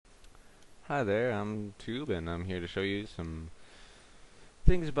Hi there, I'm Toob, and I'm here to show you some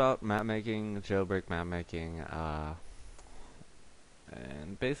things about map making, jailbreak map making,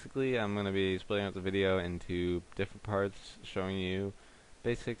 and basically I'm going to be splitting up the video into different parts, showing you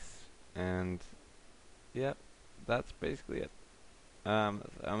basics, and yep, that's basically it. I'm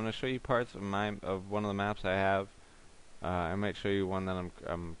going to show you parts of one of the maps I have. I might show you one that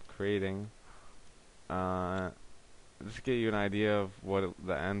I'm creating. Uh, just to give you an idea of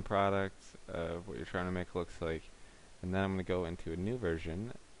the end product of what you're trying to make looks like. And then I'm going to go into a new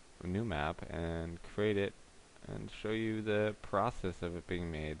version, a new map, and create it and show you the process of it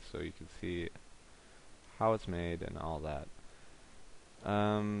being made so you can see how it's made and all that.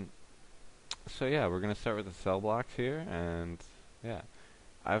 Um, so yeah, we're going to start with the cell blocks here, and yeah,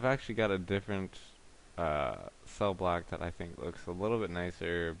 I've actually got a different cell block that I think looks a little bit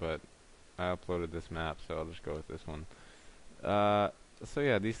nicer, but I uploaded this map, so I'll just go with this one. Uh, so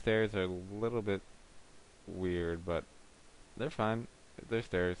yeah, these stairs are a little bit weird, but they're fine. They're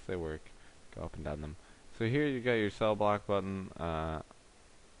stairs. They work. Go up and down them. So here you got your cell block button. Got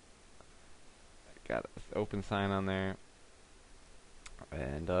an open sign on there,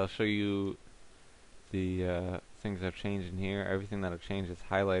 and I'll show you the things I've changed in here. Everything that I've changed is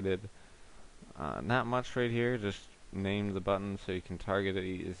highlighted. Not much right here. Just named the button so you can target it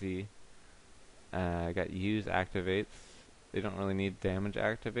easy. I got use activates. They don't really need damage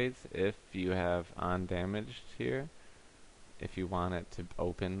activates if you have on damaged here. If you want it to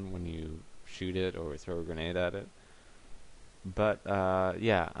open when you shoot it or throw a grenade at it. But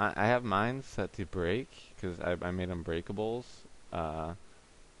yeah, I have mine set to break because I made them breakables.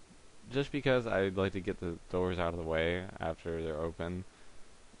 Just because I'd like to get the doors out of the way after they're open.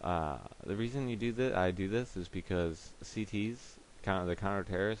 The reason I do this is because CTs, the counter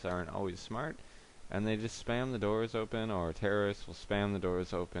terrorists, aren't always smart, and they just spam the doors open, or terrorists will spam the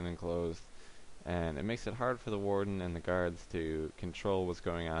doors open and closed, and it makes it hard for the warden and the guards to control what's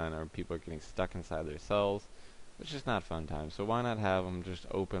going on, or people are getting stuck inside their cells. It's just not fun time. So why not have them just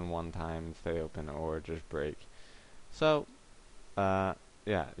open one time and stay open, or just break? So, yeah,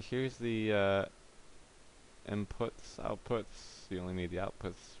 here's the inputs, outputs. You only need the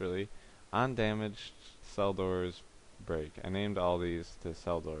outputs, really. On damaged, cell doors, break. I named all these to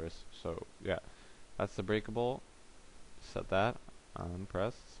cell doors. So, yeah, that's the breakable. Set that on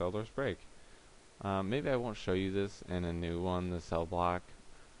press, cell doors break. Maybe I won't show you this in a new one, the cell block,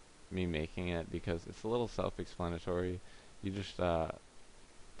 me making it, because it's a little self-explanatory. You just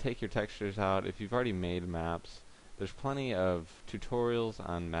take your textures out. If you've already made maps, there's plenty of tutorials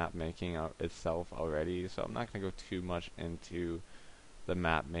on map making itself already, so I'm not going to go too much into the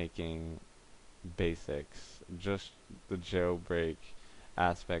map making basics, just the jailbreak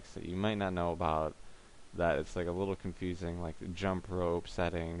aspects that you might not know about, that it's like a little confusing, like the jump rope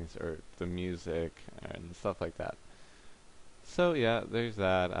settings or the music and stuff like that. So yeah, there's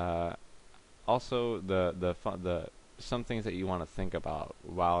that. Also, the some things that you want to think about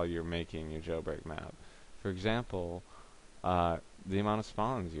while you're making your jailbreak map. For example, the amount of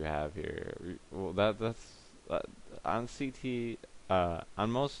spawns you have here. Well, that's on CT.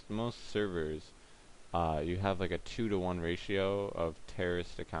 On most servers, you have like a 2-to-1 ratio of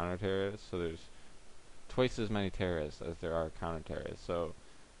terrorists to counter terrorists. So there's twice as many terrorists as there are counter terrorists. So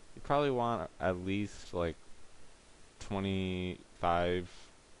you probably want at least like 25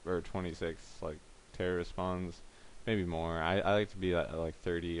 or 26 like terrorist spawns, maybe more. I like to be at like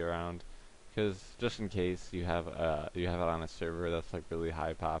 30 around, because just in case you have it on a server that's like really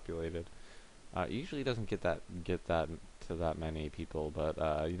high populated. Usually doesn't get that to that many people,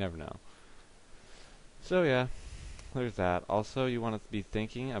 but you never know. So yeah, there's that. Also, you want to be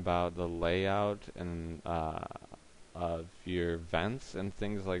thinking about the layout and of your vents and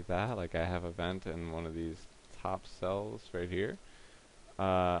things like that. Like I have a vent in one of these top cells right here,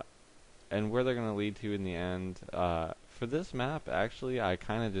 and where they're going to lead to in the end. For this map, actually, I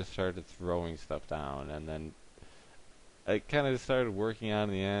kind of just started throwing stuff down, and then I kind of just started working out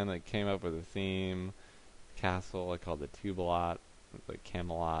in the end. I came up with a theme, castle. I called it Toob, like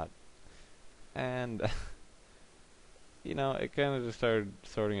Camelot, and you know, it kind of just started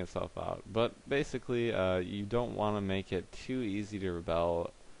sorting itself out. But basically, you don't want to make it too easy to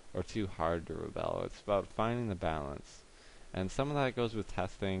rebel or too hard to rebel. It's about finding the balance. And some of that goes with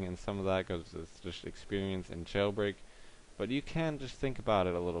testing, and some of that goes with just experience in jailbreak. But you can just think about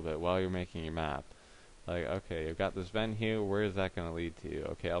it a little bit while you're making your map. Like, okay, I've got this vent here, where is that going to lead to?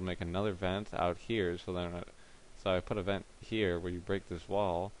 Okay, I'll make another vent out here, so I put a vent here where you break this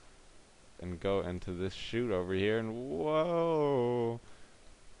wall, and go into this chute over here, and whoa!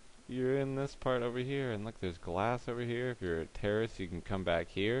 You're in this part over here, and look, there's glass over here. If you're a terrorist, you can come back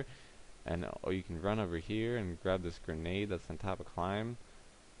here, and you can run over here and grab this grenade that's on top of climb,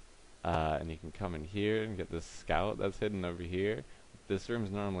 and you can come in here and get this scout that's hidden over here. This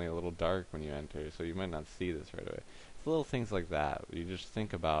room's normally a little dark when you enter, so you might not see this right away. It's little things like that. You just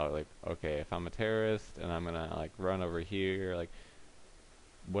think about, like, okay, if I'm a terrorist and I'm gonna, like, run over here, like,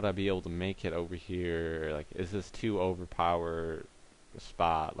 would I be able to make it over here? Like, is this too overpowered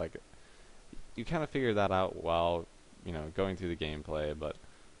spot? Like, you kind of figure that out while, going through the gameplay, but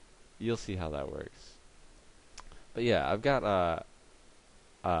you'll see how that works. But yeah, I've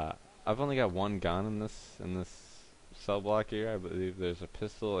only got one gun in this cell block here. I believe there's a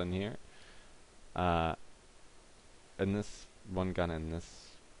pistol in here. And this one gun in this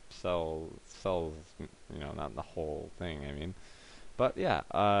cells, not the whole thing, I mean. But yeah,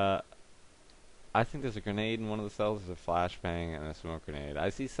 I think there's a grenade in one of the cells. There's a flashbang and a smoke grenade. I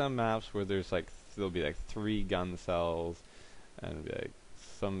see some maps where there'll be like 3 gun cells, and it'll be like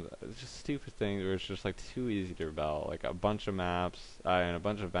some just stupid things where it's just like too easy to rebel. Like a bunch of maps and a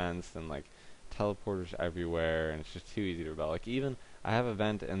bunch of vents and like teleporters everywhere, and it's just too easy to rebel. Like even I have a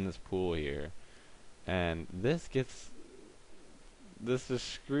vent in this pool here, and this just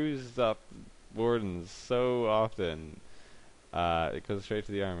screws up wardens so often. It goes straight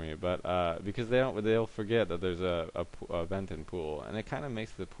to the army, but because they'll forget that there's a vent in pool, and it kind of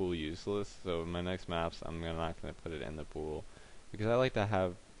makes the pool useless. So in my next maps, I'm not gonna put it in the pool, because I like to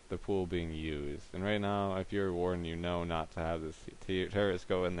have the pool being used. And right now, if you're a warden, you know not to have this terrorists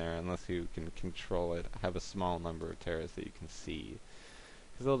go in there unless you can control it. Have a small number of terrorists that you can see,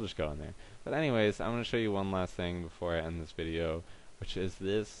 because they'll just go in there. But anyways, I'm gonna show you one last thing before I end this video, which is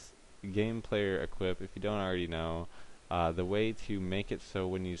this game player equip. If you don't already know. The way to make it so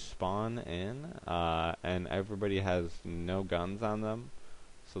when you spawn in, and everybody has no guns on them,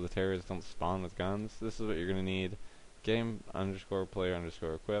 so the terrorists don't spawn with guns, this is what you're going to need.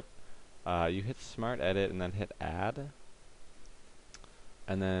 Game_player_equip. You hit smart edit and then hit add.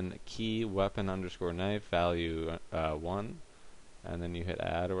 And then key weapon_knife value 1. And then you hit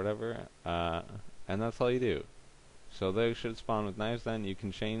add or whatever. And that's all you do. So they should spawn with knives. Then you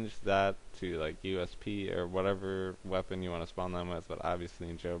can change that to like USP or whatever weapon you want to spawn them with, but obviously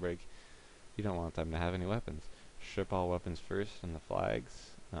in Jailbreak you don't want them to have any weapons. Strip all weapons first and the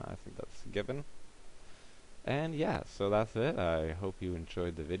flags. I think that's a given. And yeah, so that's it. I hope you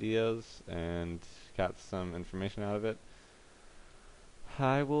enjoyed the videos and got some information out of it.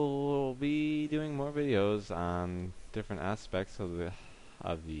 I will be doing more videos on different aspects of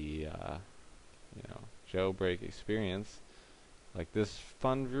the Jailbreak experience, like this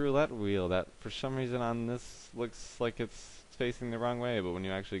fun roulette wheel that for some reason on this looks like it's facing the wrong way, but when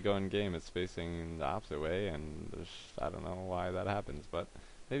you actually go in game it's facing the opposite way, and I don't know why that happens, but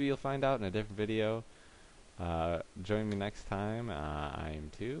maybe you'll find out in a different video. Join me next time. I'm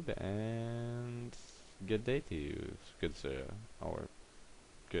Toob, and good day to you, good sir, or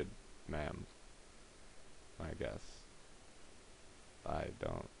good ma'am, I guess. I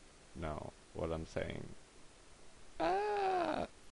don't know what I'm saying.